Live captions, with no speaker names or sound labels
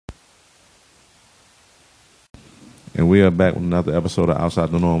And we are back with another episode of Outside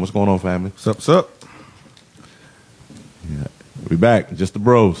the Norm. What's going on, family? What's up? Yeah. We back, just the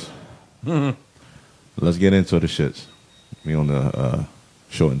bros. Mm-hmm. Let's get into the shits. We on the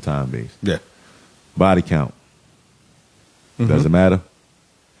shortened time base. Yeah. Body count. Does it matter?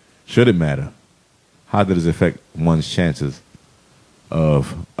 Should it matter? How does it affect one's chances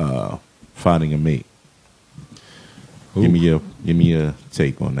of finding a mate? Ooh. Give me your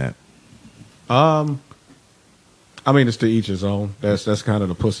take on that. I mean, it's to each his own. That's kind of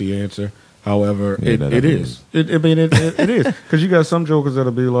the pussy answer. However, Yeah, it is. It is. Because you got some jokers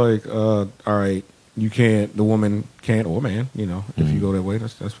that'll be like, all right, you can't, the woman can't, or man, you know, if you go that way,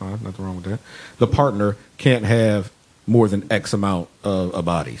 that's fine. Nothing wrong with that. The partner can't have more than X amount of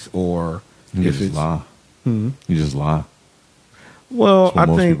bodies. Or You if just it's. lie. You just lie. Well, That's what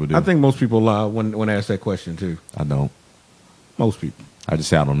most people do. I think most people lie when asked that question too. I don't. Most people. I just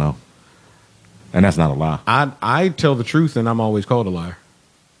say I don't know. And that's not a lie. I tell the truth, and I'm always called a liar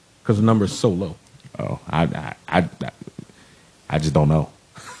because the number is so low. Oh, I just don't know.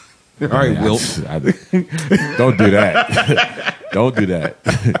 All right, Wilt. Don't do that. Don't do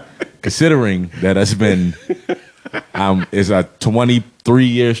that. Considering that it's been, it's a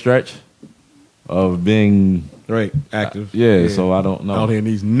 23-year stretch of being Right, active. yeah. So I don't know. Out here in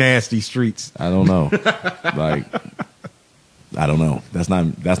these nasty streets. I don't know. Like, I don't know. That's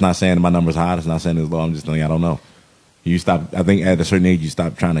not saying my number's high. That's not saying it's low. I'm just telling you I don't know. You stop. I think at a certain age you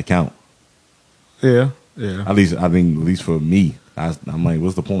stop trying to count. Yeah. At least for me, I'm like,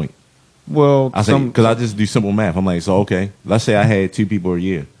 what's the point? Well, I say because I just do simple math. I'm like, so okay, let's say I had 2 people a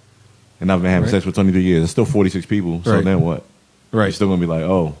year, and I've been having sex for 23 years. It's still 46 people. So Right. then what? right. You're still gonna be like,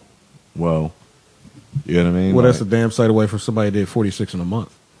 oh, well, you know what I mean? Well, Like, that's a damn sight away from somebody that did 46 in a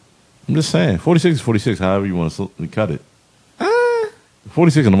month. I'm just saying, 46 is 46. However you want to cut it.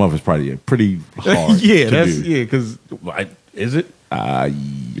 46 in a month is probably pretty hard. yeah, to that's do. Because is it?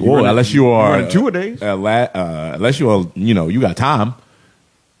 Well, unless you are running 2 a days. Unless you are, you got time.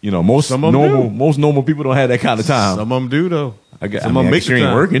 Most Some of 'em do. most normal people don't have that kind of time. Some of them do though. I guess some of them make you the ain't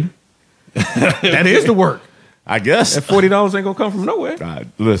time. working. That is the work. I guess. That $40 ain't gonna come from nowhere. God,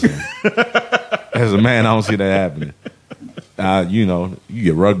 listen, as a man, I don't see that happening. You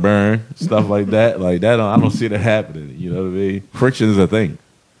get rug burn, stuff like that. Like that, I don't see that happening. You know what I mean? Friction is a thing.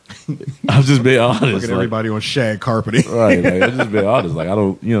 I'm just being honest. Look at everybody on shag carpeting. Right? Like, I'm just being honest. Like I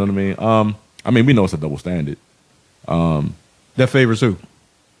don't, you know what I mean? We know it's a double standard. That favors who?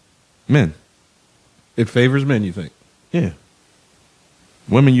 Men, It favors men, you think? yeah.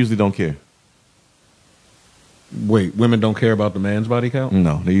 Women usually don't care. Wait, women don't care about the man's body count?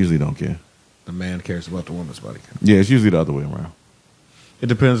 No, they usually don't care. The man cares about the woman's body count. Yeah, it's usually the other way around. It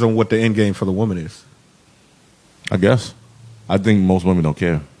depends on what the end game for the woman is. I guess. I think most women don't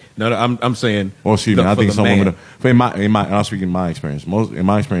care. No, I'm saying. Well, excuse me. I for think the some man. women. I'll speak in my experience. Most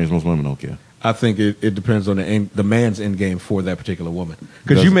women don't care. I think it depends on the man's end game for that particular woman.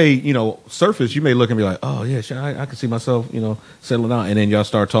 Because Does you it? may, surface, you may look and be like, oh yeah, sure, I can see myself, settling down, and then y'all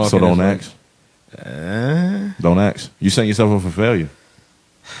start talking. So don't and it's ask. like, Don't ask. You setting yourself up for failure.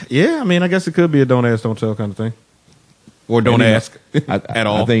 yeah, I mean, I guess it could be a don't ask, don't tell kind of thing, or don't Any- ask at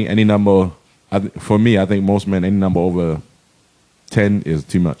all. I think any number. For me, I think most men, any number over 10 is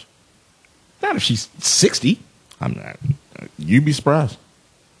too much. Not if she's 60. I'm not. You'd be surprised.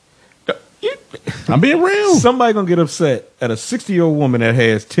 I'm being real. Somebody gonna get upset at a 60-year-old woman that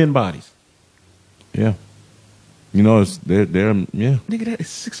has 10 bodies. Yeah. It's they're yeah. Nigga, that is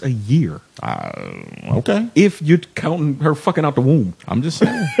 6 a year. Okay. If you're counting her fucking out the womb. I'm just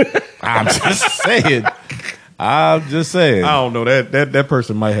saying. I'm just saying. I'm just saying. I don't know. That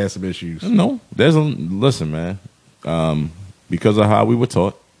person might have some issues. No, listen, man. Because of how we were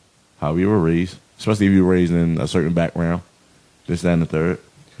taught, how we were raised, especially if you were raised in a certain background, this, that, and the third.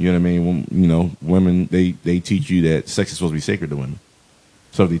 You know what I mean? Women they teach you that sex is supposed to be sacred to women.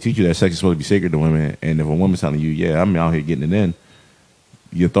 So if they teach you that sex is supposed to be sacred to women, and if a woman's telling you, yeah, I'm out here getting it in,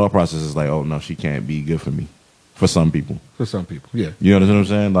 your thought process is like, oh no, she can't be good for me. For some people. For some people, yeah. You understand what I'm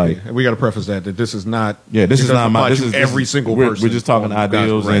saying? Like, And we got to preface that this is not. yeah, this it is not doesn't my. apply This to is every single we're, person. We're just talking on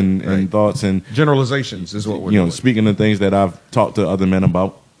ideals gospel. and Right. thoughts and Generalizations is what we're doing. speaking of things that I've talked to other men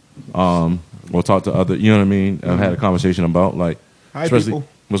about, or talked to other. You know what I mean? I've had a conversation about like, Hi, especially people.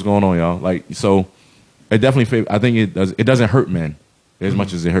 what's going on, y'all. Like, so it definitely. I think it doesn't hurt men as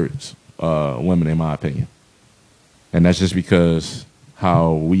much as it hurts women, in my opinion, and that's just because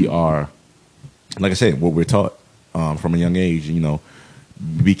how we are. Like I said, what we're taught from a young age.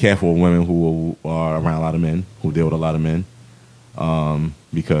 Be careful of women who are around a lot of men, who deal with a lot of men,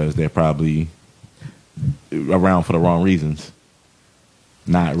 because they're probably around for the wrong reasons.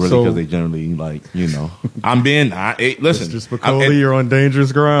 Not really, So- because they generally like, I'm being. Listen, Mr. Spicoli, you're on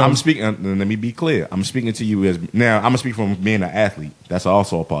dangerous ground. I'm speaking. Let me be clear. I'm speaking to you as now. I'm gonna speak from being an athlete. That's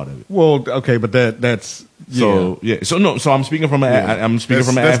also a part of it. Well, okay, but that's So yeah. So no. So I'm speaking from I'm speaking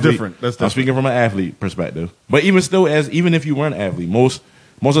from an That's athlete. different. That's I'm different. speaking from an athlete perspective. But even still, even if you weren't an athlete, most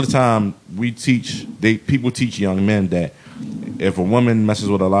of the time people teach young men that if a woman messes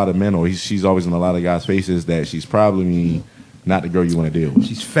with a lot of men or she's always in a lot of guys' faces, that she's probably not the girl you want to deal with.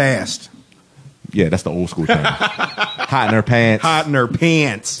 She's fast, Yeah, that's the old school thing. Hot in her pants. hot in her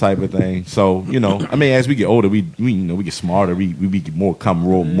pants. Type of thing. So I mean, as we get older, we get smarter. We get more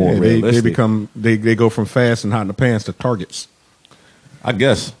more Yeah, realistic. they go from fast and hot in the pants to targets. I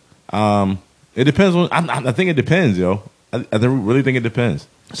guess it depends on. I think it depends, yo. I really think it depends.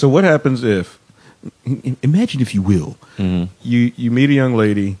 So what happens if? Imagine, if you will, you meet a young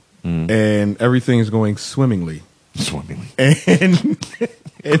lady and everything's going swimmingly, Swimmingly. and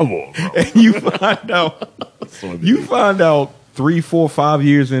Come on, bro. and you find out 3, 4, 5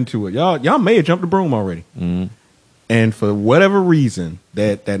 years into it, y'all may have jumped the broom already, and for whatever reason,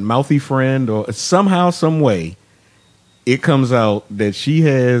 that mouthy friend or somehow, some way, it comes out that she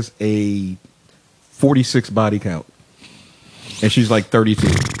has a 46 body count, and she's like 32.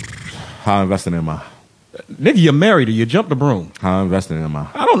 How invested am I? Nigga, you married her. You jumped the broom. How invested am I?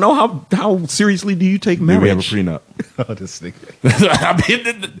 I don't know how seriously do you take Do marriage? we have a prenup? Oh, this nigga. I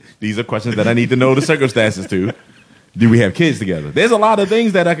mean, these are questions that I need to know the circumstances to. Do we have kids together? There's a lot of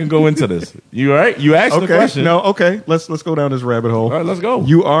things that I can go into this. You all right? You asked the Okay, question. no, okay. Let's go down this rabbit hole. All right, let's go.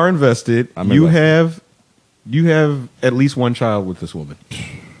 You are invested. I'm you invested. have at least one child with this woman.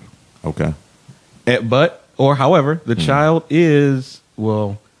 Okay. However, the child is,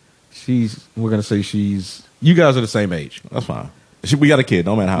 well, we're gonna say you guys are the same age. That's fine. We got a kid.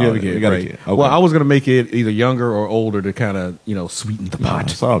 No matter how. You have a old. kid, We got right. a kid. Okay. Well, I was gonna make it either younger or older to kind of sweeten the Nah,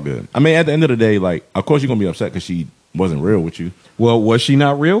 pot. it's all good. I mean, at the end of the day, like, of course you're gonna be upset because she wasn't real with you. Well, was she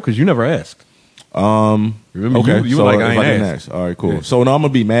not real? Because you never asked. Remember, Okay, you so were like, if I ain't didn't asked. ask. All right, cool. Yeah. So now I'm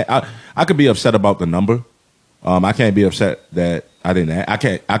gonna be mad. I could be upset about the number. I can't be upset that I didn't ask. I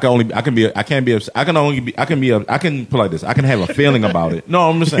can be upset. I can put it like this. I can have a feeling about it. No,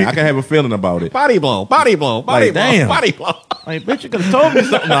 I'm just saying I can have a feeling about it. Body blow, body blow, Like, damn. body blow. Like, bitch, you could have told me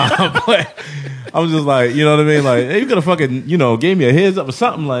something. Nah, but I was just like, you know what I mean? Like, hey, you could have fucking, gave me a heads up or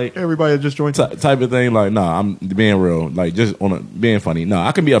something like Everybody just joined. type of thing. Like, nah, I'm being real. Like, just being funny. No,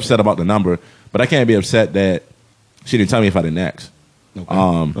 I can be upset about the number, but I can't be upset that she didn't tell me if I didn't ask.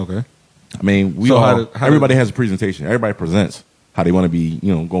 Okay. Okay. I mean, So how everybody has a presentation. Everybody presents how they want to be,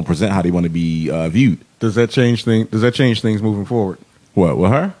 going to present how they want to be viewed. Does that change things moving forward? What, with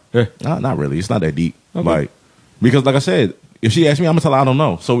her? Yeah. Not really. It's not that deep. Okay. Because like I said, if she asks me, I'm going to tell her I don't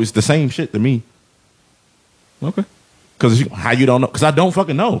know. So it's the same shit to me. Okay. Because how you don't know? Because I don't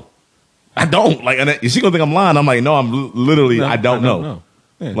fucking know. I don't. Like, and is she going to think I'm lying? I'm like, no, I'm literally, No, I don't know.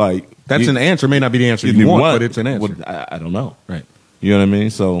 Yeah. Like, That's an answer. May not be the answer you want, but it's an answer. I don't know. Right. You know what I mean?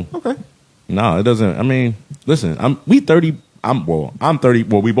 So, Okay. no, it doesn't. I mean, listen, I'm 30. I'm 30.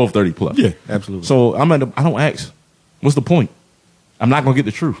 Well, we both 30 plus. Yeah, absolutely. So I don't ask. What's the point? I'm not gonna get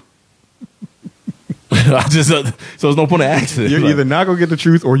the truth. So there's no point in asking. You're Like, either not gonna get the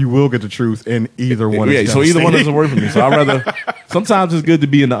truth or you will get the truth, and either one. yeah. is So either one devastating. doesn't work for me. So I rather. Sometimes it's good to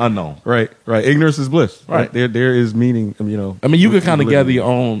be in the unknown. Right. Ignorance is bliss. Right. There is meaning. I mean, you can kind of gather your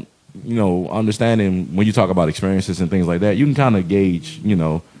own, understanding when you talk about experiences and things like that. You can kind of gauge,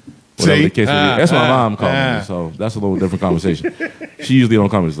 whatever See? the case may be. That's my mom calling me, so that's a little different conversation. She usually don't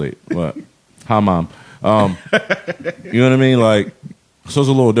come as late, but hi, mom. You know what I mean? Like, so it's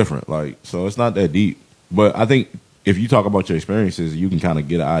a little different. Like, so it's not that deep. But I think if you talk about your experiences, you can kind of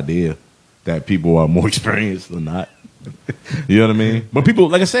get an idea that people are more experienced than not. You know what I mean? But people,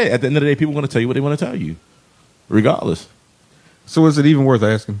 like I said, at the end of the day, people want to tell you what they want to tell you, regardless. So is it even worth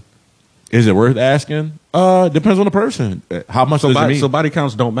asking? Is it worth asking? Depends on the person. How much does it mean? So body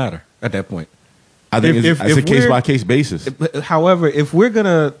counts don't matter at that point. I think if it's a case we're- by case basis. However, if we're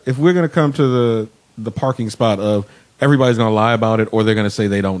gonna come to the parking spot of everybody's gonna lie about it or they're gonna say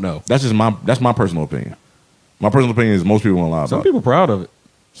they don't know. That's my personal opinion. My personal opinion is most people won't lie Some about it. people proud of it.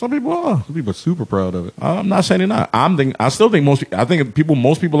 Some people are. Some people are super proud of it. I'm not saying they're not. I still think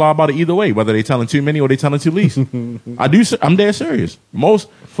most people lie about it either way, whether they telling too many or they telling too least. I'm dead serious.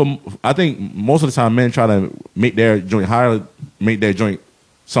 I think most of the time men try to make their joint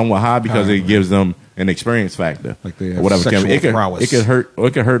somewhat high because it gives them an experience factor. Like they or have whatever. sexual It prowess. could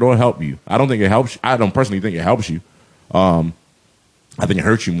hurt or help you. I don't think it helps. I don't personally think it helps you. I think it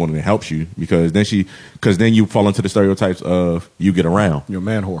hurts you more than it helps you because then you fall into the stereotypes of you get around. You're a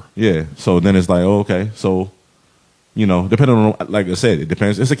man whore. Yeah. So then it's like, oh, okay. So You know, depending on, like I said, it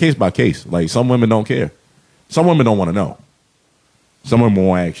depends. It's a case by case. Like some women don't care. Some women don't want to know. Some women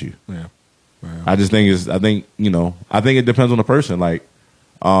won't ask you. Yeah. I think it depends on the person. Like,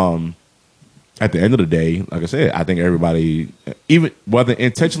 at the end of the day, like I said, I think everybody, even whether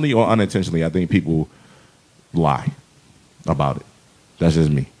intentionally or unintentionally, I think people lie about it. That's just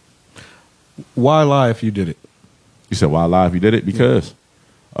me. Why lie if you did it? You said why lie if you did it? Because,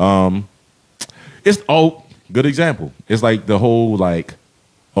 good example. It's like the whole like,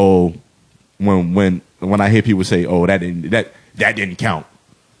 when I hear people say, that didn't count.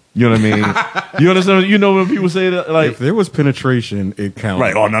 You know what I mean? You understand? You know when people say that, like, if there was penetration, it counts.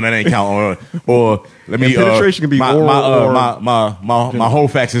 Right? Oh no, that ain't count. Or let me. Penetration can be my whole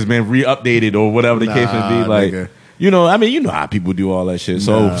facts has been re-updated or whatever the case may be. Like, nigga. you know how people do all that shit.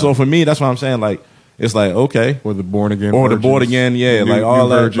 So for me, that's what I'm saying. Like, it's like okay, or the born again, or the born again, yeah, like all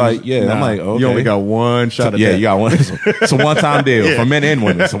that. Virgins. Like, yeah, I'm like, okay, you only got one shot. Yeah, you got one. It's a one-time deal for men and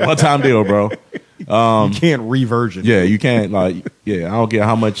women. It's a one-time deal, bro. You can't re-virgin. Yeah, you can't, like, I don't care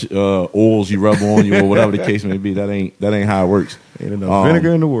how much oils you rub on you or whatever the case may be. That ain't how it works. Ain't enough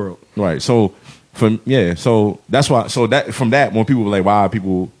vinegar in the world. Right. So so that's why. So that from that, when people were like, why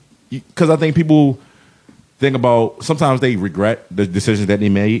people? Because I think people think about sometimes they regret the decisions that they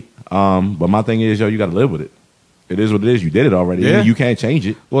made. But my thing is, you got to live with it. It is what it is. You did it already. Yeah. You can't change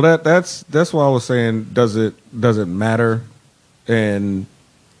it. Well, that's why I was saying, does it matter, and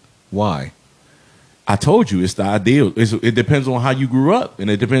why? I told you it's the ideal. It depends on how you grew up, and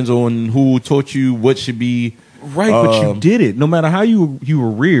it depends on who taught you what should be right. But you did it. No matter how you were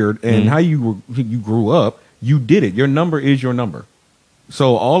reared and how you grew up, you did it. Your number is your number.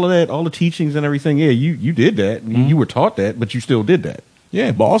 So all of that, all the teachings and everything, yeah, you did that. You were taught that, but you still did that.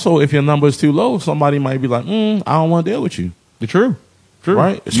 Yeah, but also if your number is too low, somebody might be like, I don't want to deal with you. True.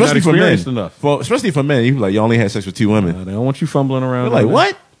 Right? Especially for men. Enough. Especially for men, you like, you only had sex with 2 women. They don't want you fumbling around. You're like,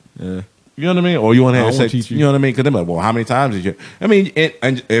 what? Yeah. You know what I mean? Or you want to have sex? You know what I mean? Because they're like, well, how many times did you? I mean,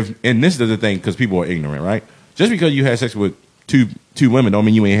 and this is the thing, because people are ignorant, right? Just because you had sex with two women, don't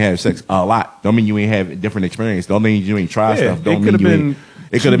mean you ain't have sex a lot. Don't mean you ain't have different experience. Don't mean you ain't tried stuff. Don't mean you ain't.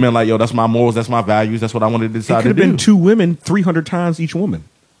 It could have been like, yo, that's my morals, that's my values, that's what I wanted to decide to do. It could have been 2 women, 300 times each woman.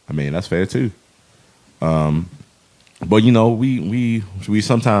 I mean, that's fair too. But you know, we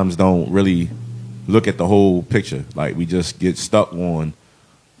sometimes don't really look at the whole picture. Like, we just get stuck on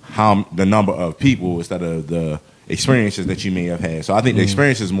the number of people instead of the experiences that you may have had. So I think the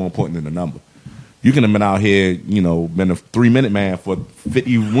experience is more important than the number. You can have been out here, been a 3-minute man for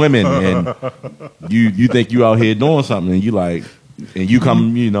 50 women, and you think you out here doing something, and you like, and you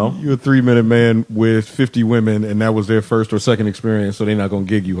come, You're a 3-minute man with 50 women, and that was their first or second experience, so they're not going to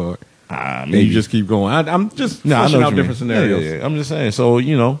gig you hard. And you just keep going. I'm just fleshing out different scenarios. Yeah. I'm just saying. So,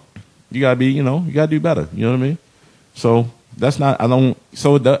 you gotta be, you gotta do better. You know what I mean? So that's not. I mean,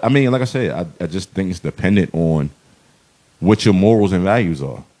 like I said, I just think it's dependent on what your morals and values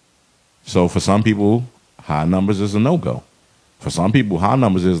are. So for some people, high numbers is a no-go. For some people, high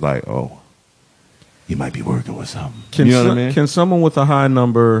numbers is like, oh, you might be working with something. You know what I mean? Can someone with a high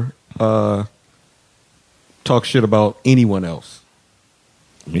number talk shit about anyone else?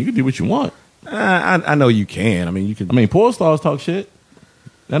 I mean, you can do what you want. I know you can. I mean, you can. I mean, porn stars talk shit.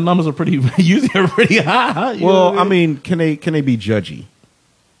 That numbers are usually pretty high. Well, I mean, can they be judgy?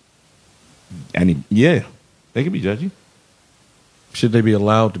 Yeah, they can be judgy. Should they be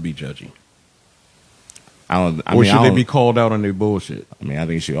allowed to be judgy? Or should they be called out on their bullshit? I mean, I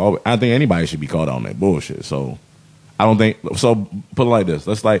think anybody should be called out on their bullshit. So I don't think so. Put it like this.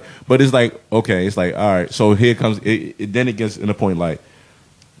 But it's like, okay, it's like, all right. So here comes it. Then it gets in a point like,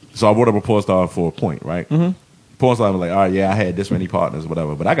 so I brought up a porn star for a point, right? Mm-hmm. Porn star was like, all right, yeah, I had this many partners,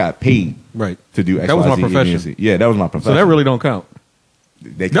 whatever, but I got paid to do X, that was Y, my Z, profession. Yeah, that was my profession. So that really don't count.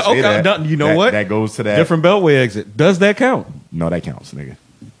 They can say that. You know what? That goes to that. Different beltway exit. Does that count? No, that counts, nigga.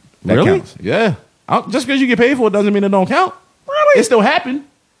 That really? counts. Yeah. Just because you get paid for it doesn't mean it don't count. Really? It still happened.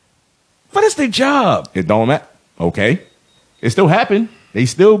 But it's their job. It don't matter. Okay. It still happened. They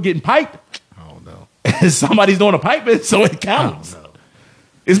still getting piped. Oh, no. Somebody's doing a piping, so it counts. Oh, no.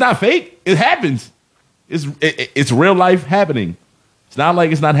 It's not fake. It happens. It's real life happening. It's not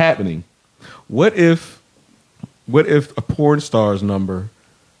like it's not happening. What if a porn star's number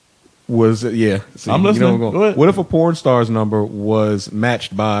was I'm listening. What if a porn star's number was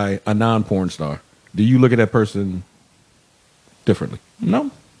matched by a non-porn star? Do you look at that person differently?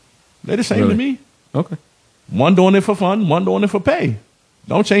 No. They're the same to me. Okay. One doing it for fun, one doing it for pay.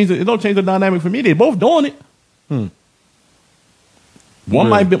 Don't change it. It don't change the dynamic for me. They're both doing it.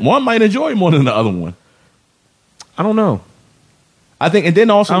 One might enjoy it more than the other one. I don't know. I think, and then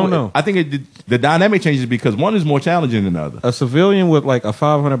also, I don't know. I think the dynamic changes because one is more challenging than the other. A civilian with like a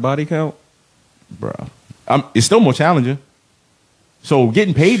 500 body count, Bro, it's still more challenging. So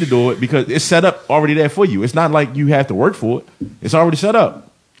getting paid to do it because it's set up already there for you. It's not like you have to work for it. It's already set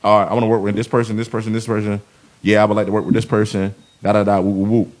up. All right, I want to work with this person, this person, this person. Yeah, I would like to work with this person. Da da da. Woo woo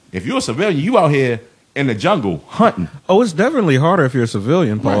woo. If you're a civilian, you out here in the jungle hunting. oh, it's definitely harder if you're a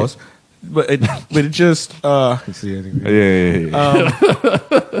civilian, pause. But it just let's see. Yeah.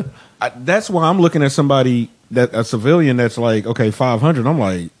 That's why I'm looking at somebody that a civilian that's like, okay, 500. I'm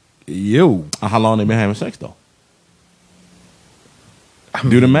like, yo, How long they been having sex though?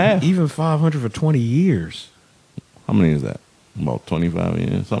 Do the math. even 500 for 20 years. How many is that? About 25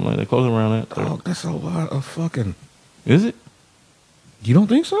 years, something like that. Close around that. 30. Oh, that's a lot of fucking. Is it? You don't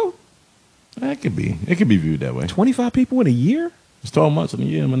think so? It could be. It could be viewed that way. 25 people in a year? It's 12 months in a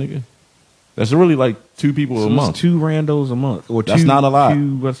year, my nigga. That's really like 2 people So a it's month. 2 randos a month, or That's two, not a lot.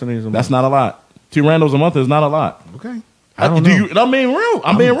 2 what's the names a month? That's not a lot. 2 randos a month is not a lot. Okay. I don't do know. you? I'm being real.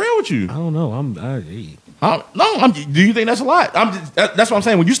 I'm being real with you. I don't know. Do you think that's a lot? That's what I'm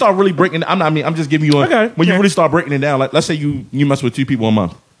saying. When you start really breaking, I'm just giving you a. Okay, When you okay. really start breaking it down, like let's say you mess with 2 people a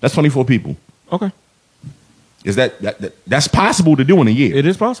month. That's 24 people. Okay. Is that's possible to do in a year? It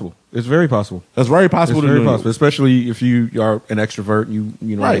is possible. It's very possible. That's very It's possible to very do. possible, especially if you are an extrovert. And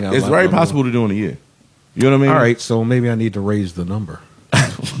you know. Right. hang out It's a lot very with possible to do in a year. You know what I mean? All right. So maybe I need to raise the number.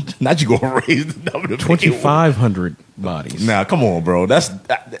 Not you gonna raise the number to 2,500 bodies. Nah, come on, bro.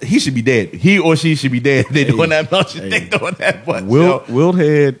 He should be dead. He or she should be dead. They doing that much. They doing that much. Wilt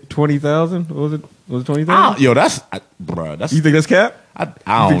had 20,000. Was it 20,000? Yo, bro. That's You think that's cap? I You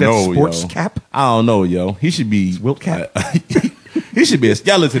don't think that's know, sports yo. cap? I don't know, yo. He should be Wilt cap? he should be a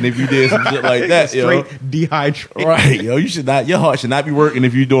skeleton if you did some shit like that, yo. Straight dehydrated. Right, yo. You should not. Your heart should not be working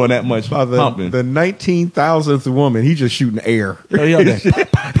if you're doing that much pumping. The 19,000th woman, he just shooting air. Yo, yo,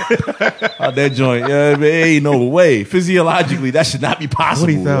 out that joint, yeah, man, ain't no way. Physiologically, that should not be possible.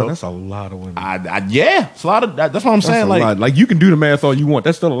 20,000. Yo. That's a lot of women. Yeah, it's a lot of. That's what I'm That's saying. a Like, lot. Like you can do the math all you want.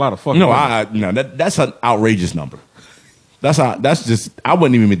 That's still a lot of fucking. women. That's an outrageous number. That's just. I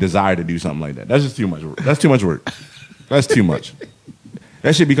wouldn't even desire to do something like that. That's just too much work. That's too much work. That's too much.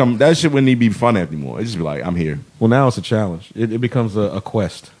 That shit wouldn't even be fun anymore. It just be like, I'm here. Well, now it's a challenge. It becomes a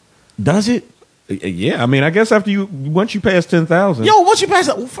quest. Does it? Yeah, I mean, I guess once you pass 10,000. Yo, once you pass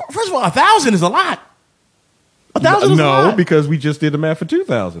that, first of all, 1,000 is a lot. 1,000 is a lot. No, because we just did the math for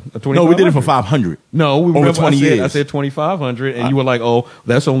 2,000. No, we did it for 500. No, we Over remember 20 years. I said 2,500, and you were like, "Oh,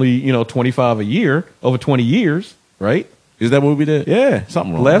 that's only 25 a year over 20 years, right?" Is that what we did? Yeah,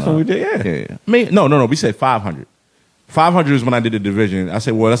 Something The wrong. last one we did, yeah. Yeah. I mean, no. We said 500. 500 is when I did the division. I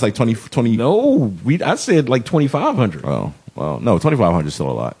said, well, that's like 20. No, I said like 2,500. Oh, well, no, 2,500 is still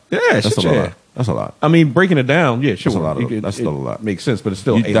a lot. Yeah, that's shit, still a yeah. lot. That's a lot. I mean, breaking it down, yeah, sure. That's a lot of- It- that's still it a lot. Makes sense, but it's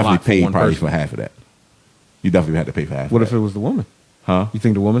still You a definitely lot for paid one probably person. for half of that. You definitely had to pay for half. What of if it was the woman? Huh? You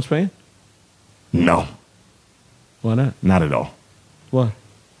think the woman's paying? No, Why not? not at all. Why?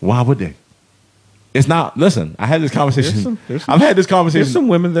 Why would they? It's not. Listen, I had this conversation. There's some- I've had this conversation. There's some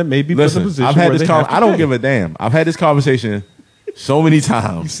women that may be put in Listen, a position I've had where this. they have to I don't pay. give a damn. I've had this conversation so many You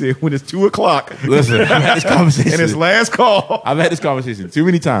times. said when it's 2:00. Listen, I've had this conversation. and it's last call. I've had this conversation too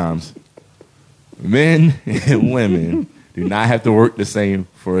many times. Men and women do not have to work the same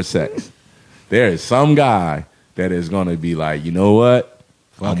for sex. There is some guy that is going to be like, you know what?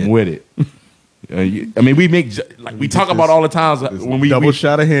 I'm with it. I mean, we talk about all the times when we double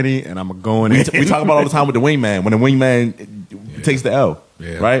shot of Henny, and I'm going in. we talk about all the time with the wingman when the wingman takes the L,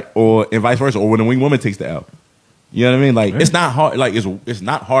 Yeah. right? Or and vice versa, or when the wing woman takes the L. You know what I mean? Like it's not hard. Like it's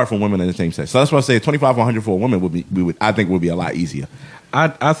not hard for women in the same sex. So that's why I say 2,500 for a woman I think would be a lot easier.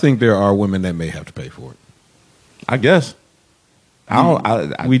 I think there are women that may have to pay for it. I guess.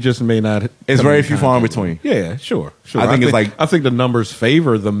 We just may not. It's come very in few far in contact with between. it. Yeah, sure. I think it's like- I think the numbers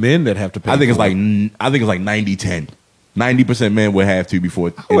favor the men that have to pay. I think it's for like it. 90-10. 90% men would have to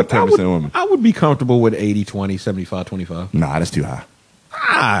before I would- 10% women. I would be comfortable with 80-20, 75-25. Nah, that's too high.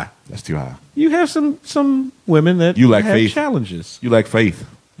 Ah, That's too high. you have some women that You lack have faith. challenges. You lack faith.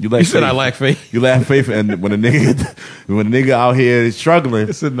 You You said I lack faith. You lack faith, and when a nigga out here is struggling,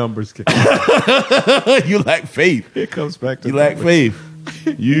 It's a numbers game. you lack faith. It comes back to You lack numbers.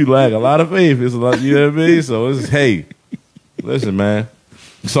 faith. You lack a lot of faith. It's a lot. You know what I mean? So it's hey, listen, man.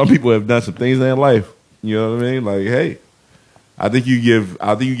 Some people have done some things in their life. You know what I mean? Like hey, I think you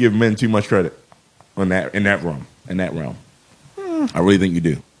give men too much credit in that realm. I really think you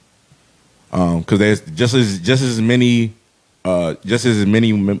do. Because there's just as many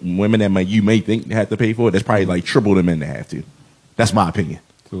women that you may think have to pay for it. There's probably like triple the men that have to. That's my opinion.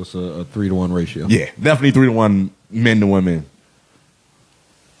 So it's a 3-to-1 ratio. Yeah, definitely 3-to-1 men to women.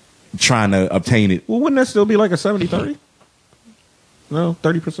 trying to obtain it. Well, wouldn't that still be like a 70-30? No,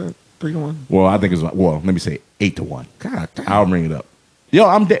 30%, 3-1. Well, I think it's let me say 8-1. God damn. I'll bring it up.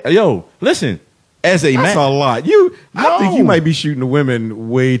 Yo, listen. As a That's man, a lot. I think No. you might be shooting the women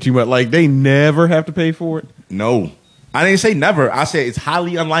way too much. Like they never have to pay for it. no, I didn't say never. I said it's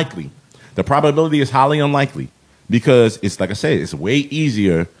highly unlikely. The probability is highly unlikely because it's like I said, it's way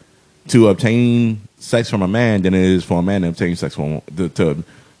easier to obtain sex from a man than it is for a man to obtain sex from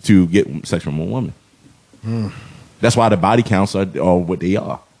to get sex from a woman. That's why the body counts are what they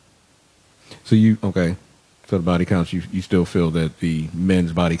are. So So the body counts, you still feel that the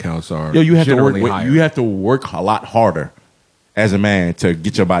men's body counts are You have to work. generally higher. You have to work a lot harder as a man to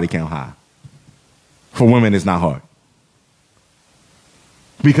get your body count high. For women, it's not hard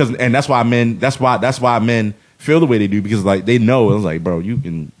and that's why men. That's why men feel the way they do because like they know it's like, bro,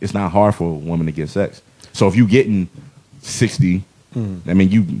 it's not hard for a woman to get sex. So if you getting 60, I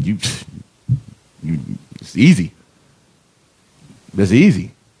mean you it's easy. That's easy.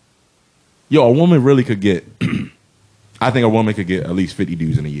 Yo, a woman really could get. I think a woman could get at least 50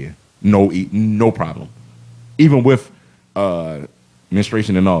 dudes in a year. No problem. Even with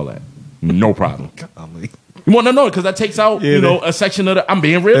menstruation and all that, no problem. You want to know because that takes out a section of the. I'm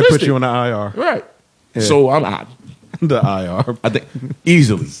being They realistic. put you on the IR. Right. Yeah. So I'm out. The IR. I think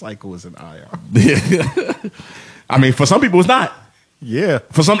easily. Cycle is an IR. I mean, for some people it's not. Yeah.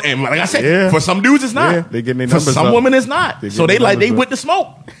 For some, and like I said, for some dudes it's not. Yeah, they getting their for numbers some up. women it's not. So they with the smoke.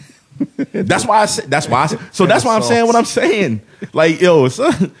 That's why I said. That's why. So that's why I'm saying what I'm saying. Like yo,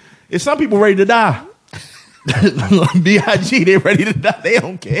 it's some people ready to die. Big, they ready to die. They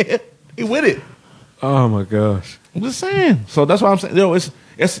don't care. They with it. Oh my gosh. I'm just saying. So that's why I'm saying. Yo,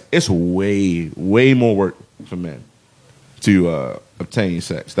 it's way more work for men to obtain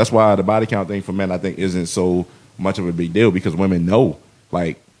sex. That's why the body count thing for men I think isn't so much of a big deal because women know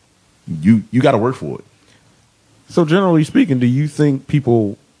like you got to work for it. So generally speaking, do you think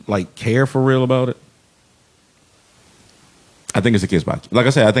people like care for real about it? I think it's a case by like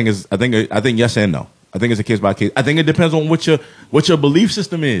I said. I think yes and no. I think it's a case by case. I think it depends on what your belief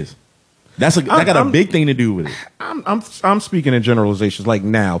system is. That got a big thing to do with it. I'm speaking in generalizations. Like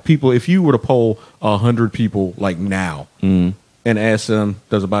now, people, if you were to poll 100 people like now and ask them,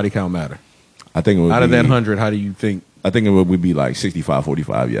 does a body count matter? I think it would out of that 100, how do you think? I think it would be like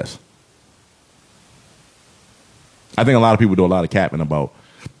 65-45. Yes. I think a lot of people do a lot of capping about.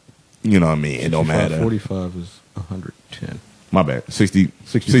 You know what I mean? It don't matter. 45 is 110. My bad. 60,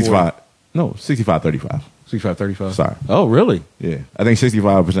 65. No, 65-35. 65-35. Sorry. Oh, really? Yeah. I think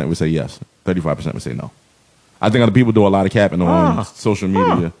 65% would say yes. 35% would say no. I think other people do a lot of capping on social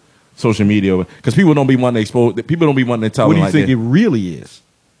media. Social media. Because people don't be wanting to expose. People don't be wanting to tell What do you like think that. it really is?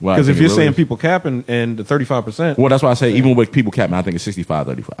 Well, I Because think if you're it saying really people capping and the 35%. Well, that's why I say even with people capping, I think it's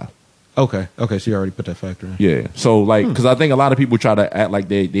 65-35. Okay. So you already put that factor in. Yeah. So like, because I think a lot of people try to act like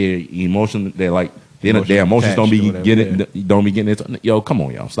their emotion, their emotions don't be getting it. Yo, come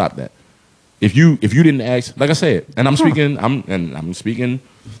on, y'all, stop that. If you didn't ask, like I said, and I'm speaking.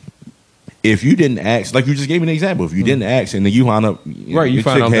 If you didn't ask, like you just gave me an example. If you didn't ask, and then you wind up you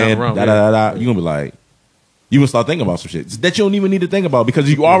find out down the road, you gonna be like, you gonna start thinking about some shit that you don't even need to think about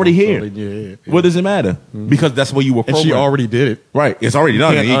because you already here. Yeah. What does it matter? Because that's where you were And programmed. she already did it. Right, it's already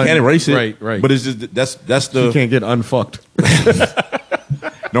done. You can't erase it. Right. But it's just that's the. You can't get unfucked.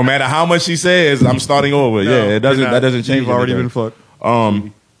 No matter how much she says, I'm starting over. No, That doesn't change. You've already anything. been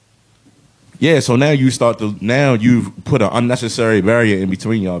fucked. Yeah, so now you've put an unnecessary barrier in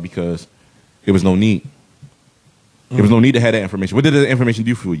between y'all because there was no need. There was no need to have that information. What did the information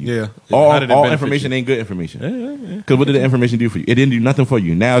do for you? Yeah. All How did it benefit information you? ain't good information. Yeah. Because what did the information do for you? It didn't do nothing for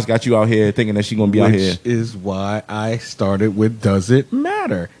you. Now it's got you out here thinking that she's gonna be out here. Which is why I started with does it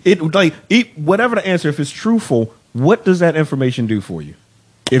matter? Whatever the answer, if it's truthful, what does that information do for you?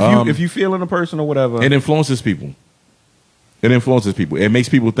 If you feeling a person or whatever. It influences people. It makes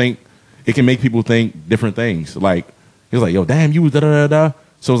people think. It can make people think different things. Like it's like, yo, damn, you was da da da da.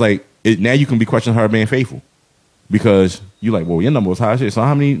 So it's like now you can be questioning her being faithful because you like, well, your number was high as shit. So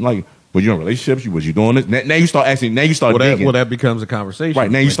how many were you in relationships? Was you doing this? Now you start asking. Now you start digging. That becomes a conversation. Right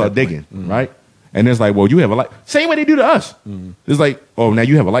now you start digging. Right, and it's like, well, you have a same way they do to us. It's like, oh, now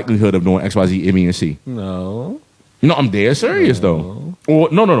you have a likelihood of doing X, Y, Z, M, E, and C. No, I'm dead serious though.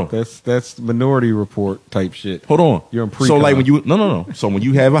 Or no. That's Minority Report type shit. Hold on. You're in pre. So like when you no. So when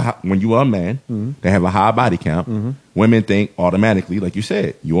you are a man, they have a high body count. Women think automatically, like you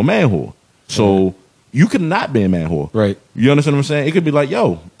said, you a man whore. So you could not be a man whore. Right. You understand what I'm saying? It could be like,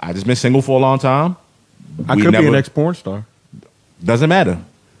 yo, I just been single for a long time. I could be an ex-porn star. Doesn't matter.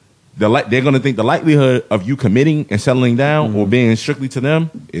 they're going to think the likelihood of you committing and settling down or being strictly to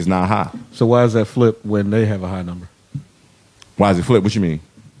them is not high. So why is that flip when they have a high number? Why is it flip? What you mean?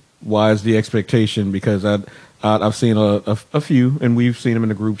 Why is the expectation? Because I've seen a few, and we've seen them in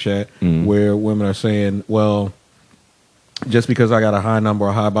the group chat where women are saying, well, just because I got a high number,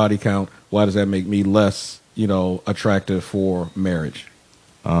 a high body count, why does that make me less, attractive for marriage?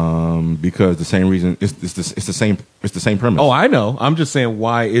 Because the same reason it's the same premise. Oh, I know. I'm just saying,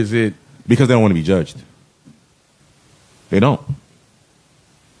 why is it? Because they don't want to be judged. They don't.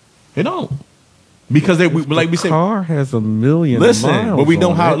 Because like we said, car has 1 million. Listen, miles but we know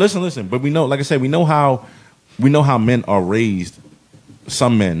on how. it. Listen. But we know, like I said, we know how men are raised.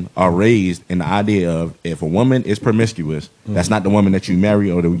 Some men are raised in the idea of if a woman is promiscuous, that's not the woman that you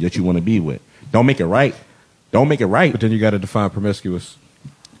marry or that you want to be with. Don't make it right. Don't make it right. But then you got to define promiscuous.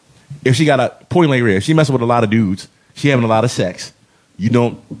 If she got a point like if she messing with a lot of dudes, she having a lot of sex,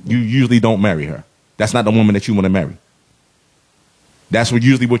 you usually don't marry her. That's not the woman that you want to marry. That's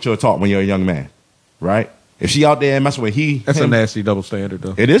usually what you're taught when you're a young man, right? If she out there messing with that's him, a nasty double standard,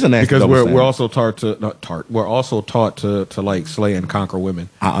 though. It is a nasty because double standard. we're also we're also taught to like slay and conquer women.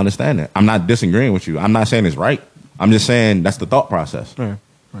 I understand that. I'm not disagreeing with you. I'm not saying it's right. I'm just saying that's the thought process. Right.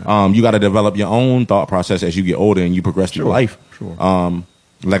 You got to develop your own thought process as you get older and you progress through life. Sure.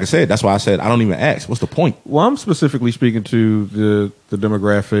 Like I said, that's why I said I don't even ask. What's the point? Well, I'm specifically speaking to the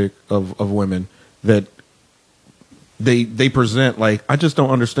demographic of women that they present like, I just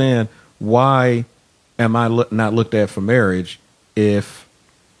don't understand why am I not looked at for marriage if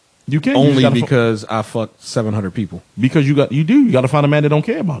you can't only because I fucked 700 people. Because you got to find a man that don't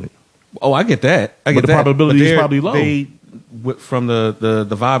care about it. Oh, I get that. But the probability is probably low. From the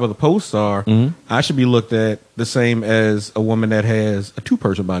vibe of the posts are, I should be looked at the same as a woman that has a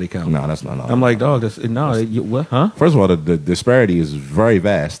 2-person body count. No, that's not. I'm like, dog, what? Huh? First of all, the disparity is very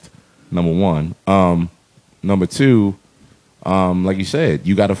vast. Number one. Number two, like you said,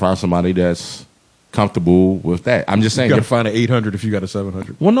 you got to find somebody that's comfortable with that. I'm just saying, you got to find an 800 if you got a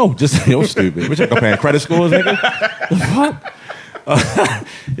 700. Well, no, just you're stupid. What you comparing credit scores, nigga? What?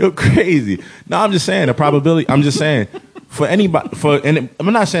 You're crazy. No, I'm just saying the probability. I'm just saying for anybody. And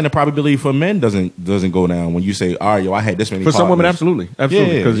I'm not saying the probability for men doesn't go down when you say, all right, yo, I had this many. For some women, absolutely.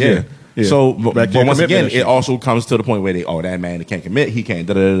 Yeah. So, but once again, issue. it also comes to the point where that man can't commit. He can't.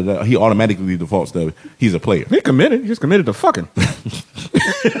 He automatically defaults to he's a player. He committed. He's committed to fucking.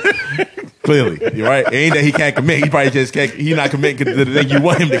 Clearly, you're right. It ain't that he can't commit. He probably just can't. He's not committing to the thing you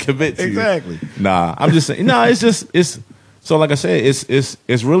want him to commit to. Exactly. Nah, I'm just saying. Nah, it's. So like I said,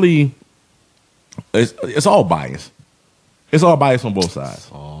 it's really it's all bias. It's all bias on both sides.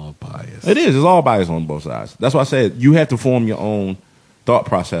 It's all bias. It is. It's all bias on both sides. That's why I said you have to form your own thought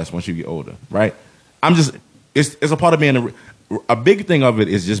process once you get older, right? It's a part of being a big thing of it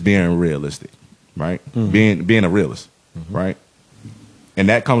is just being realistic, right? Being a realist, right? And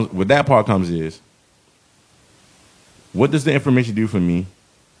that comes with that part comes is what does the information do for me?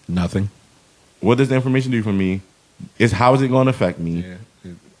 Nothing. What does the information do for me? Is how is it going to affect me?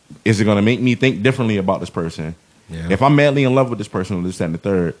 Yeah. Is it going to make me think differently about this person? Yeah. If I'm madly in love with this person or this, that, and the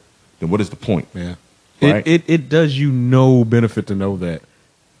third, then what is the point? Yeah. Right? It does you no benefit to know that.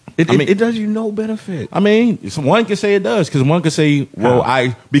 It does you no benefit. I mean, one can say it does because one can say,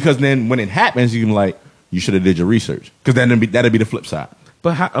 well, because then when it happens, you can like, you should have did your research because then that'd be the flip side.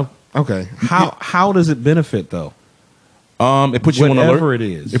 But how? Okay. How does it benefit though? It puts you on alert. Whatever it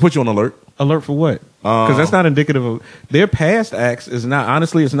is. It puts you on alert. Alert for what? Because that's not indicative of their past acts. Is not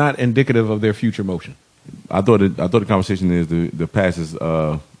honestly. It's not indicative of their future motion. I thought the conversation is the past is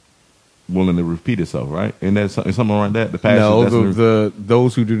willing to repeat itself, right? And that's something around that. The past. No,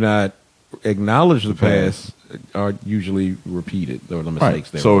 those who do not acknowledge the past are usually repeated or the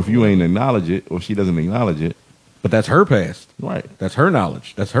mistakes. Right. So if you ain't acknowledge it or she doesn't acknowledge it, but that's her past. Right. That's her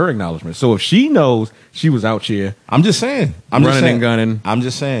knowledge. That's her acknowledgement. So if she knows she was out here, I'm just saying, and gunning. I'm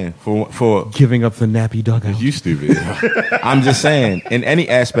just saying for giving up the nappy dugout. You stupid. I'm just saying, in any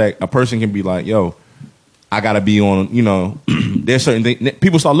aspect, a person can be like, yo, I gotta be on. There's certain things.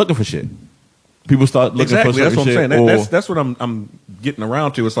 People start looking for shit. People start looking for certain That's what shit. I'm saying. That's what I'm getting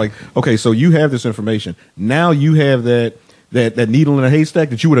around to. It's like, okay, so you have this information. Now you have that needle in a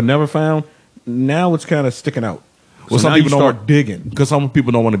haystack that you would have never found. Now it's kind of sticking out. So some now people you start digging because some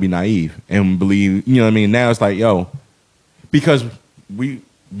people don't want to be naive and believe. You know what I mean? Now it's like, yo, because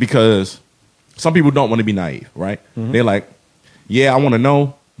some people don't want to be naive, right? They're like, yeah, I want to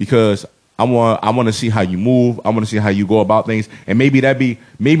know because I want to see how you move. I want to see how you go about things, and maybe that be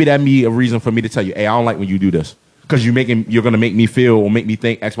a reason for me to tell you, hey, I don't like when you do this because you're going to make me feel or make me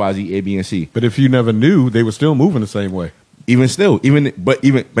think X, Y, Z, A, B, and C. But if you never knew, they were still moving the same way. Even still, but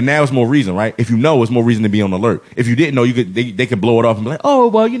now it's more reason, right? If you know, it's more reason to be on alert. If you didn't know, they could blow it off and be like, oh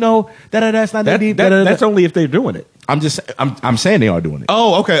well, that's not that deep. That's only if they're doing it. I'm saying they are doing it.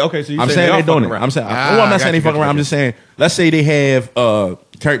 Oh, okay. So I'm saying they're doing it. I'm saying I'm not saying they fucking around. I'm just saying, let's say they have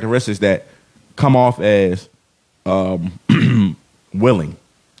characteristics that come off as willing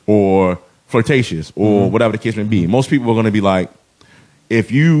or flirtatious or whatever the case may be. Most people are going to be like, they're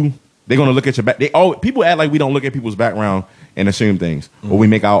going to look at your back. People act like we don't look at people's background and assume things, or we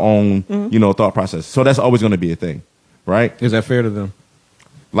make our own, thought process. So that's always going to be a thing, right? Is that fair to them?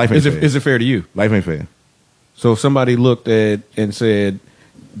 Life ain't fair. Is it fair to you? Life ain't fair. So if somebody looked at and said,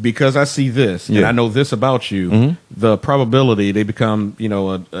 because I see this and I know this about you, the probability they become,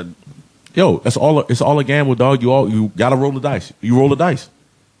 it's all a gamble, dog. You gotta roll the dice. You roll the dice.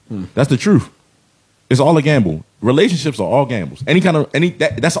 That's the truth. It's all a gamble. Relationships are all gambles.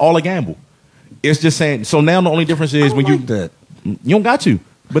 That's all a gamble. It's just saying. So now the only difference is when you don't got to.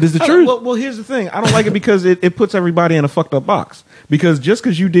 But it's the truth. Well, here's the thing. I don't like it because it puts everybody in a fucked up box. Because just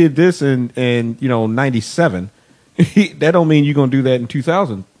because you did this in 97, that don't mean you're gonna do that in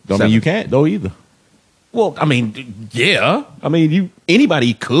 2000. Don't mean you can't though either. Well, I mean, yeah. I mean,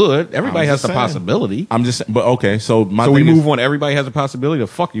 anybody could. Everybody has the possibility. I'm just saying. But okay, so we move on. Everybody has a possibility to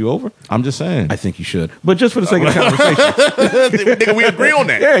fuck you over. I'm just saying. I think you should. But just for the sake of the conversation. we agree on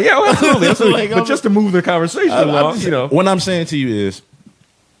that. Yeah, well, absolutely. But just to move the conversation along, What I'm saying to you is,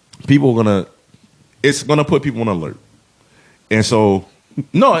 it's gonna put people on alert. And so,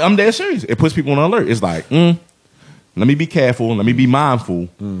 no, I'm dead serious. It puts people on alert. It's like, let me be careful. Let me be mindful.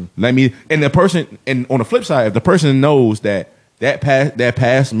 And the person, and on the flip side, if the person knows that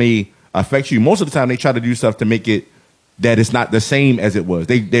past may affect you, most of the time they try to do stuff to make it that it's not the same as it was.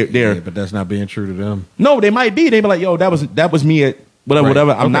 They're but that's not being true to them. No, they might be. They be like, yo, that was me at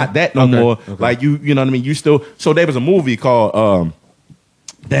whatever. I'm not that no more. Okay. Like you know what I mean. You still. So there was a movie called.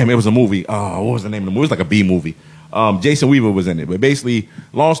 It was a movie. What was the name of the movie? It was like a B movie. Jason Weaver was in it. But basically,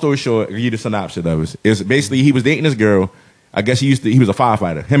 long story short, I'll give you the synopsis of it. It's basically he was dating this girl. I guess he was a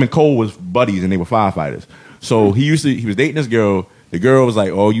firefighter. Him and Cole was buddies and they were firefighters. So he was dating this girl. The girl was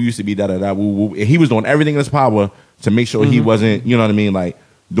like, oh, you used to be da-da-da, woo-woo. And he was doing everything in his power to make sure he wasn't, you know what I mean, like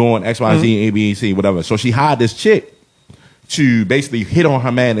doing X, Y, Z, A, B, and C, whatever. So she hired this chick to basically hit on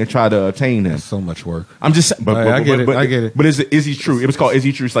her man and try to attain him. That's so much work. I'm just saying. I get it. But is he true? It was called Is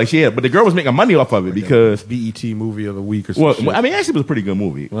He True? It's like, yeah, but the girl was making money off of it because BET movie of the week or something. Well, I mean, actually, it was a pretty good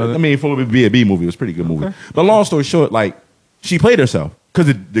movie. I mean, for it to be a B movie, it was a pretty good movie. But long story short, like, she played herself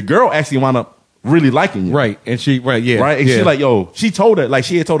because the girl actually wound up really liking you. Right. And she, And she like, yo, she told her, like,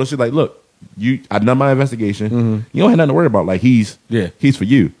 she had told her, she's like, look, I've done my investigation. You don't have nothing to worry about. Like, he's for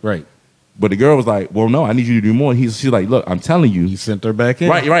you. Right. But the girl was like, well, no, I need you to do more. She's like, look, I'm telling you. He sent her back in.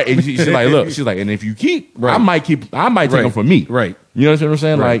 Right. And she's like, look, she's like, and if you keep, I might take them from me. Right. You know what I'm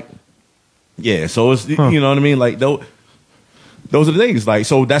saying? Right. Like, yeah. So it's, you know what I mean? Like, those are the things. Like,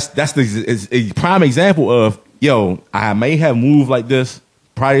 so that's a prime example of, yo, I may have moved like this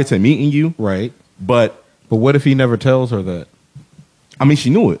prior to meeting you. Right. But what if he never tells her that? I mean,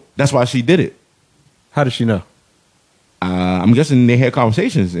 she knew it. That's why she did it. How did she know? I'm guessing they had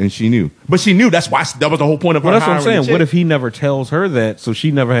conversations and she knew. But she knew that was the whole point of her. Well, that's what I'm saying. What if he never tells her that, so she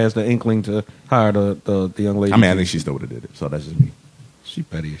never has the inkling to hire the young lady? I mean, I think she still would have did it. So that's just me. She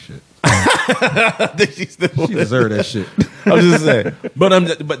petty as shit. I think she deserved that shit. I was just saying.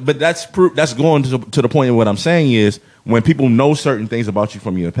 But that's proof. That's going to the point of what I'm saying is when people know certain things about you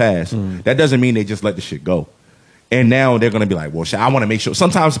from your past, that doesn't mean they just let the shit go. And now they're going to be like, well, shit, I want to make sure.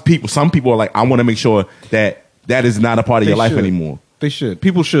 Sometimes some people are like, I want to make sure that is not a part of your life anymore. They should.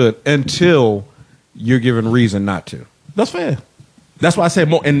 People should until you're given reason not to. That's fair. That's why I said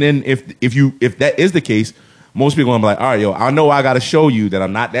more. And then if that is the case, most people are gonna be like, all right, yo, I know I got to show you that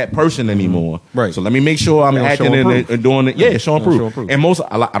I'm not that person anymore. Right. So let me make sure I'm acting and doing it. Yeah, show and prove. And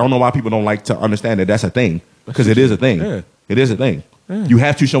I don't know why people don't like to understand that that's a thing because it is a thing. Yeah. It is a thing. Yeah. You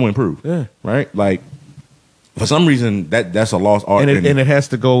have to show and prove. Yeah. Right. Like for some reason that's a lost art. And it has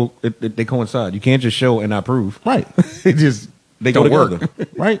to go. They coincide. You can't just show and not prove. Right. They go don't work. together.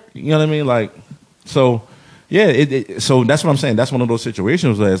 Right. You know what I mean? Like so. Yeah. So that's what I'm saying. That's one of those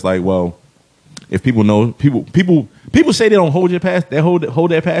situations where it's like, well. If people know people say they don't hold your past, they hold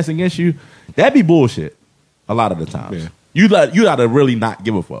their past against you. That'd be bullshit. A lot of the times, you gotta really not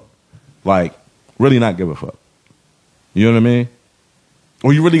give a fuck, like really not give a fuck. You know what I mean?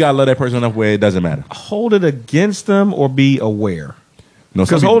 Or you really gotta love that person enough where it doesn't matter. Hold it against them or be aware. No,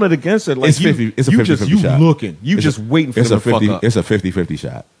 because hold it against it, like it's 50. It's a 50-50 shot. Looking, just waiting for them to fuck up. It's a 50-50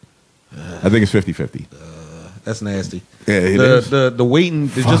 shot. I think it's 50-50. That's nasty. Yeah, the waiting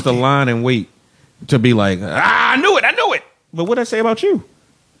is just a line and wait. To be like, I knew it. But what did I say about you?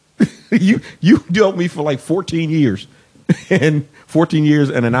 you dealt me for like 14 years. And 14 years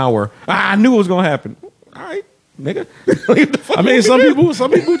and an hour. I knew it was going to happen. All right, nigga. I mean, some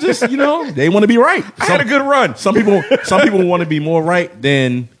people just, they want to be right. I had a good run. Some people want to be more right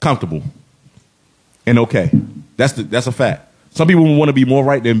than comfortable. And okay. That's a fact. Some people want to be more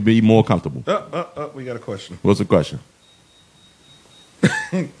right than be more comfortable. We got a question. What's the question?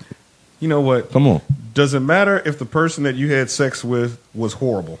 You know what? Come on. Does it matter if the person that you had sex with was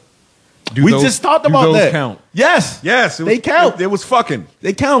horrible? We just talked about that. Count? Yes. They count. It was fucking.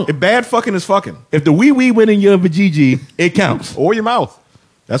 They count. If bad fucking is fucking. If the wee went in your vajiji, it counts. Or your mouth.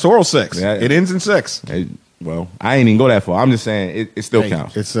 That's oral sex. Yeah. It ends in sex. Well, I ain't even go that far. I'm just saying it still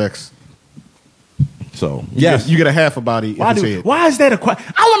counts. It's sex. So, yes. You get a half a body if it's head. Why is that a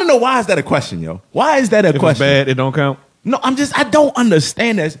question? I want to know why is that a question, yo? Why is that a question? If it's bad, it don't count? No, I don't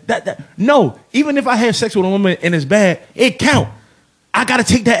understand that. No, even if I have sex with a woman and it's bad, it count. I got to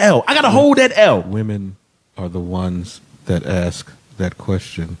take that L. I got to hold that L. Women are the ones that ask that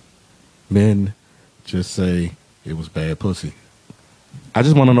question. Men just say it was bad pussy. I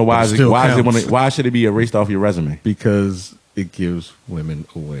just want to know why why should it be erased off your resume? Because it gives women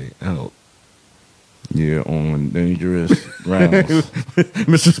a way out. Yeah, on dangerous grounds.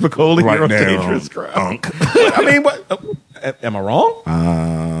 Mrs. Spicoli, right you're on now, dangerous grounds. I mean, what? Am I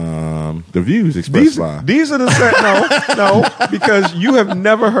wrong? The views expressed by. These are the no, because you have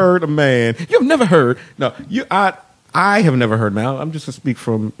never heard a man. You've never heard. No, I have never heard. Now I'm just to speak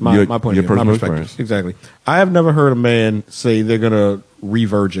from my point of view, my perspective. Exactly. I have never heard a man say they're gonna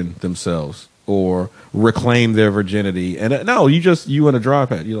re-virgin themselves or reclaim their virginity. And no, you in a dry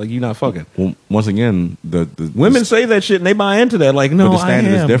pad. You're not fucking. Well, once again, the women say that shit and they buy into that. Like, no, but the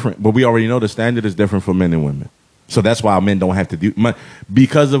standard is different. But we already know the standard is different for men and women. So that's why men don't have to do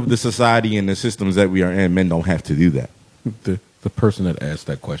because of the society and the systems that we are in. Men don't have to do that. The person that asked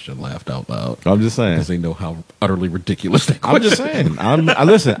that question laughed out loud. I'm just saying because they know how utterly ridiculous that question. I'm just saying. I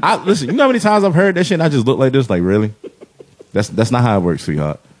listen. You know how many times I've heard that shit and I just look like this, like really? That's not how it works,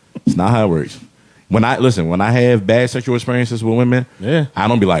 sweetheart. It's not how it works. When I have bad sexual experiences with women, I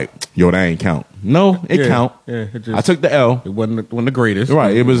don't be like, yo, that ain't count. No, it count. Yeah, I took the L. It wasn't the greatest.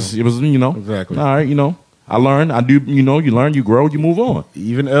 Right. It was exactly. All right, I learned. I do, you learn, you grow, you move on.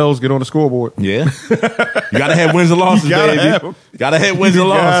 Even L's get on the scoreboard. Yeah. You gotta have wins and losses, baby. Gotta have wins and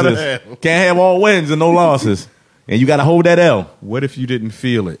losses. Can't have all wins and no losses. And you gotta hold that L. What if you didn't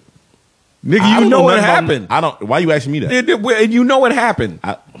feel it? Nigga, you know what happened. Why you asking me that? And you know what happened.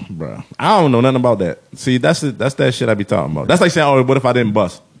 Bro, I don't know nothing about that. See, that's that shit I be talking about. That's like saying, oh, what if I didn't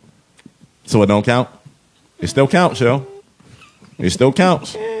bust? So it don't count? It still counts, yo. It still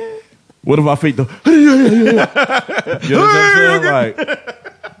counts. What if I fake the... You know what I'm saying? Like,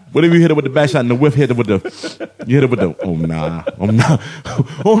 what if you hit it with the back shot and the whiff hit it with the... You hit it with the... Oh, nah. Oh, nah.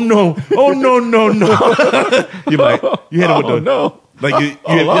 Oh, no. Oh, no, no, no. You hit it with the... No. Like you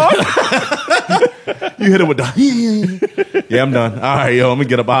hit it with the... Yeah, I'm done. All right, yo, I'm going to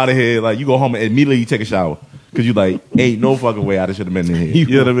get up out of here. Like, you go home and immediately you take a shower. Because you like, ain't no fucking way I should have been in here.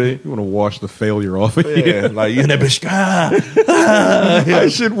 You know what I mean? You want to wash the failure off of you. Yeah, like, you in that bitch. I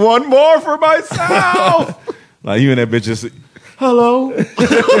should want more for myself. Like, you in that bitch just, hello?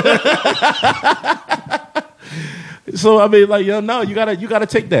 So, I mean, like, yo, no, you gotta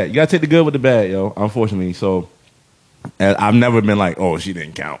take that. You gotta take the good with the bad, yo, unfortunately. So, I've never been like, oh, she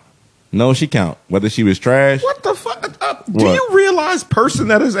didn't count. No, she count. Whether she was trash. What the fuck? Do you realize, person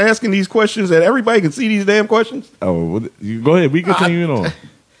that is asking these questions, that everybody can see these damn questions? Oh, you go ahead. We continue on.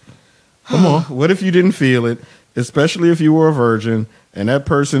 Come on. What if you didn't feel it, especially if you were a virgin, and that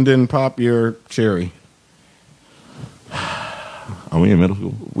person didn't pop your cherry? Are we in middle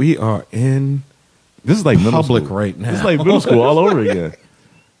school? We are in this is like middle public school right now. This is like middle school all over again.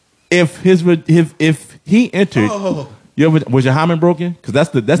 If he entered... was your hymen broken? Because that's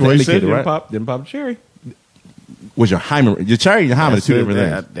the indicator, right? Didn't pop the cherry. Was your hymen? Your cherry and your hymen are two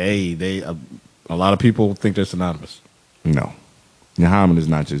different things. A lot of people think they're synonymous. No, your hymen is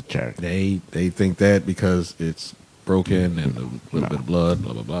not just cherry. They think that because it's broken and a little bit of blood,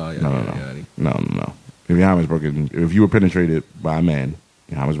 blah blah blah. No. If your hymen's broken, if you were penetrated by a man,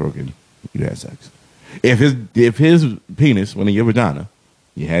 your hymen's broken, you had sex. If his penis went in your vagina,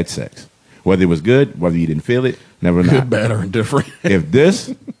 you had sex. Whether it was good, whether you didn't feel it, never know. Good, bad, or indifferent. If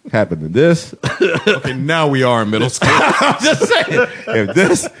this happened to this. Okay, now we are in middle school. I'm just saying. If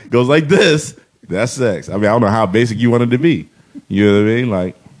this goes like this, that's sex. I mean, I don't know how basic you want it to be. You know what I mean?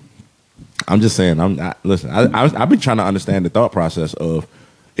 Like, I'm just saying. I've been trying to understand the thought process of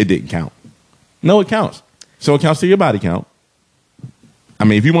it didn't count. No, it counts. So it counts to your body count. I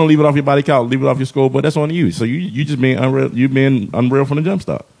mean, if you want to leave it off your body count, leave it off your score, but that's on you. So you just being unreal. You being unreal from the jump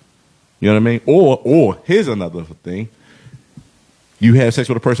start. You know what I mean? Or here's another thing. You have sex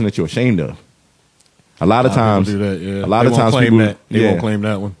with a person that you're ashamed of. A lot of times, do that, yeah. a lot of times people they won't claim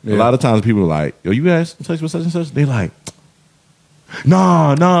that one. Yeah. A lot of times people are like, yo, you had sex with such and such? They like,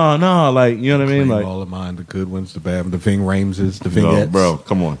 no, like, you know what I mean? Like, all of mine, the good ones, the bad ones, the Ving Rameses, the no, Vingettes. bro,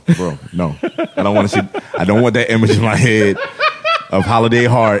 come on, bro, no. I don't want to see. I don't want that image in my head of Holiday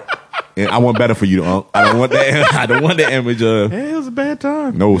Heart. And I want better for you, Unc. I don't want that. I don't want that image of. Hey, it was a bad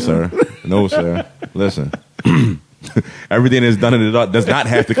time. No, sir. No, sir. Listen. Everything that's done in the dark does not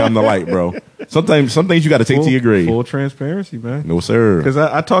have to come to light, bro. Sometimes some things you got to take to your grave. Full transparency, man. No, sir. Because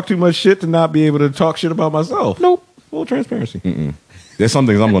I talk too much shit to not be able to talk shit about myself. Nope. Full transparency. There's some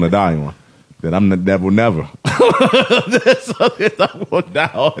things I'm going to die on that will never. There's some things I will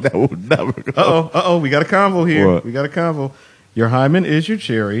die on that will never go. We got a convo here. What? We got a convo. Your hymen is your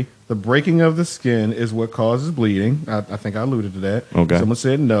cherry. The breaking of the skin is what causes bleeding. I think I alluded to that. Okay. Someone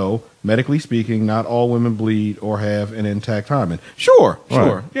said no. Medically speaking, not all women bleed or have an intact hymen. Sure.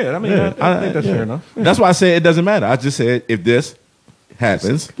 Right. Yeah, I mean, Yeah, I think that's fair enough. That's why I said it doesn't matter. I just said if this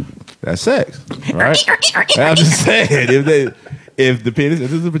happens, that's sex, right? I'm just saying if the penis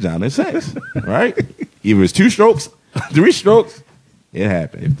enters the vagina, it's sex, right? Either it's 2 strokes, 3 strokes, it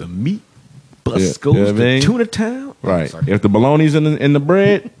happens. If the meat bus Yeah, goes you know what I to mean? tuna town. Right. If the bologna's in the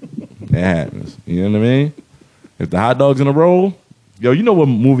bread, it happens. You know what I mean? If the hot dog's in a roll, yo, you know what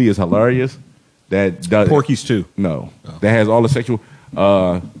movie is hilarious? That does Porky's too. No, that has all the sexual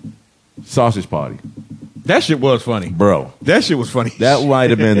Sausage Party, That shit was funny. bro. That shit was funny. That might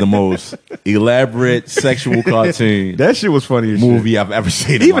have been the most elaborate sexual cartoon That shit was funny as shit. movie I've ever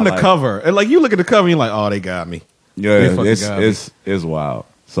seen. Even in my the life. cover. And like you look at the cover and you're like, oh, they got me. Yeah, They fucking got me. it's wild.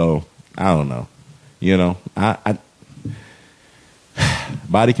 So I don't know. You know, I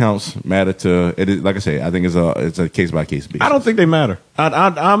body counts matter to it. Is, like I say, I think it's a case by case basis. I don't think they matter.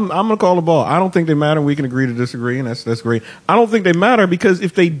 I'm gonna call the ball. I don't think they matter. We can agree to disagree, and that's great. I don't think they matter because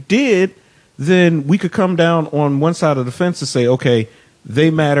if they did, then we could come down on one side of the fence and say, okay, they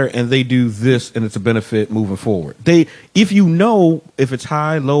matter and they do this, and it's a benefit moving forward. If you know if it's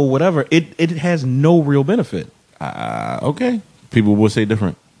high, low, whatever, it has no real benefit. Okay, people will say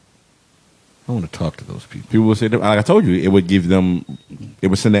different. I want to talk to those people. People will say different. Like I told you, it would give them, it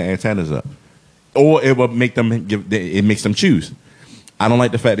would send their antennas up, or it would make them it makes them choose. I don't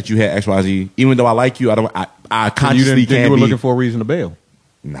like the fact that you had XYZ. Even though I like you, I consciously you can't were be looking for a reason to bail.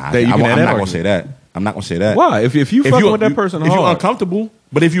 Nah, That you I'm can have that not gonna argument. say that. I'm not gonna say that. Why? If you fucking with that person if you're hard, uncomfortable,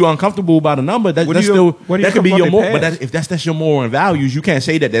 but if you're uncomfortable by the number, that's What do you- still what do you that could be come your from more. their But past? if that's your moral and values, you can't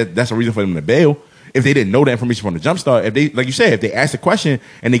say that's a reason for them to bail. If they didn't know that information from the jump start, if they, like you said, if they ask the question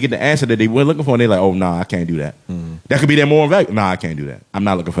and they get the answer that they were looking for, and they're like, oh, nah, I can't do that. That could be their moral value. Nah, I can't do that. I'm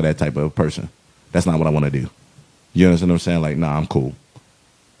not looking for that type of person. That's not what I want to do. You understand what I'm saying? Like, nah, I'm cool.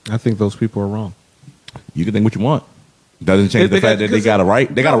 I think those people are wrong. You can think what you want. Doesn't change the fact that they got a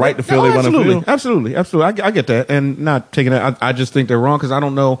right. They got a right to feel they want to feel. Absolutely. I get that, and not taking that. I just think they're wrong because I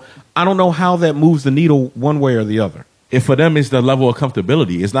don't know how that moves the needle one way or the other. If for them it's the level of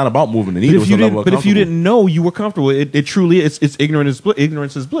comfortability. It's not about moving the needle. But if you didn't know you were comfortable, it truly it's ignorance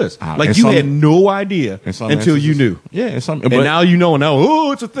is bliss. Like in you some- had no idea in some until you instances- knew. Yeah, in some, And now you know, and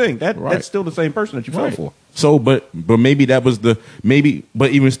now it's a thing. Right. That's still the same person that you fell Right. for. So, but maybe that was but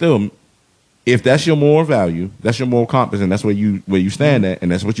even still, if that's your moral value, that's your moral compass, and that's where you stand at,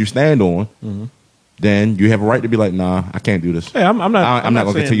 and that's what you stand on, then you have a right to be like, nah, I can't do this. Yeah, I'm not. I'm not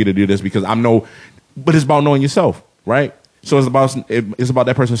going to saying- continue to do this because I know. But it's about knowing yourself, right? So it's about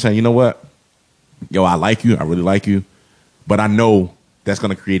that person saying, you know what, yo, I like you, I really like you, but I know that's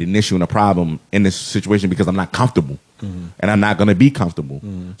going to create an issue and a problem in this situation because I'm not comfortable, and I'm not going to be comfortable.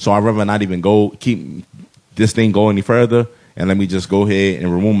 So I'd rather not even keep this thing go any further, and let me just go ahead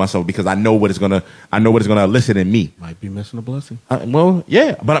and remove myself because I know what it's gonna elicit in me. Might be missing a blessing. Well,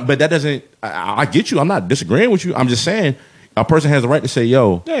 yeah, but that doesn't. I get you. I'm not disagreeing with you. I'm just saying a person has the right to say,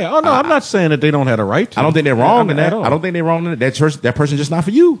 yo. Yeah. Oh no, I'm not saying that they don't have a right to. I don't think they're wrong in that. At all. I don't think they're wrong in that. That person's just not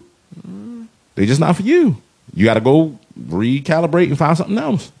for you. They're just not for you. You got to go recalibrate and find something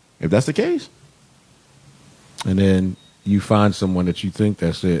else. If that's the case. And then you find someone that you think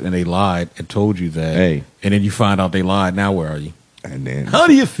that's it, and they lied and told you that. Hey. And then you find out they lied. Now where are you? And then How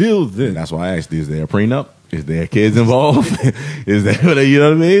do you feel then? that's why I asked, is there a prenup? Is there kids involved? Is there, you know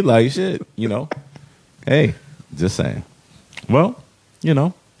what I mean? Like, shit, you know. Hey, just saying. Well, you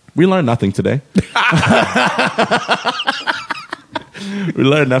know, we learned nothing today. We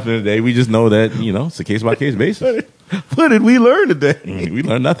learned nothing today. We just know that, you know, it's a case-by-case basis. What did we learn today? We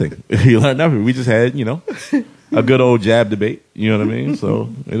learned nothing. We learned nothing. We just had, you know, a good old jab debate. You know what I mean? So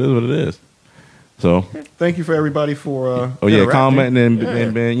it is what it is. So Thank you for everybody for commenting and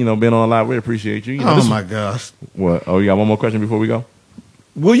Yeah. being on a lot. We appreciate you. Oh my gosh. What? Oh, you got one more question before we go?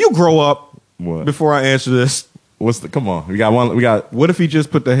 Will you grow up What? before I answer this? What's the? Come on, we got one. We got. What if he just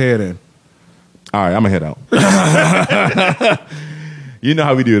put the head in? All right, I'm gonna head out. You know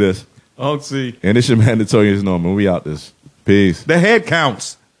how we do this, Oh, see. and it's your man, Notorious Norman. We out this. Peace. The head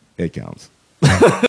counts. It counts.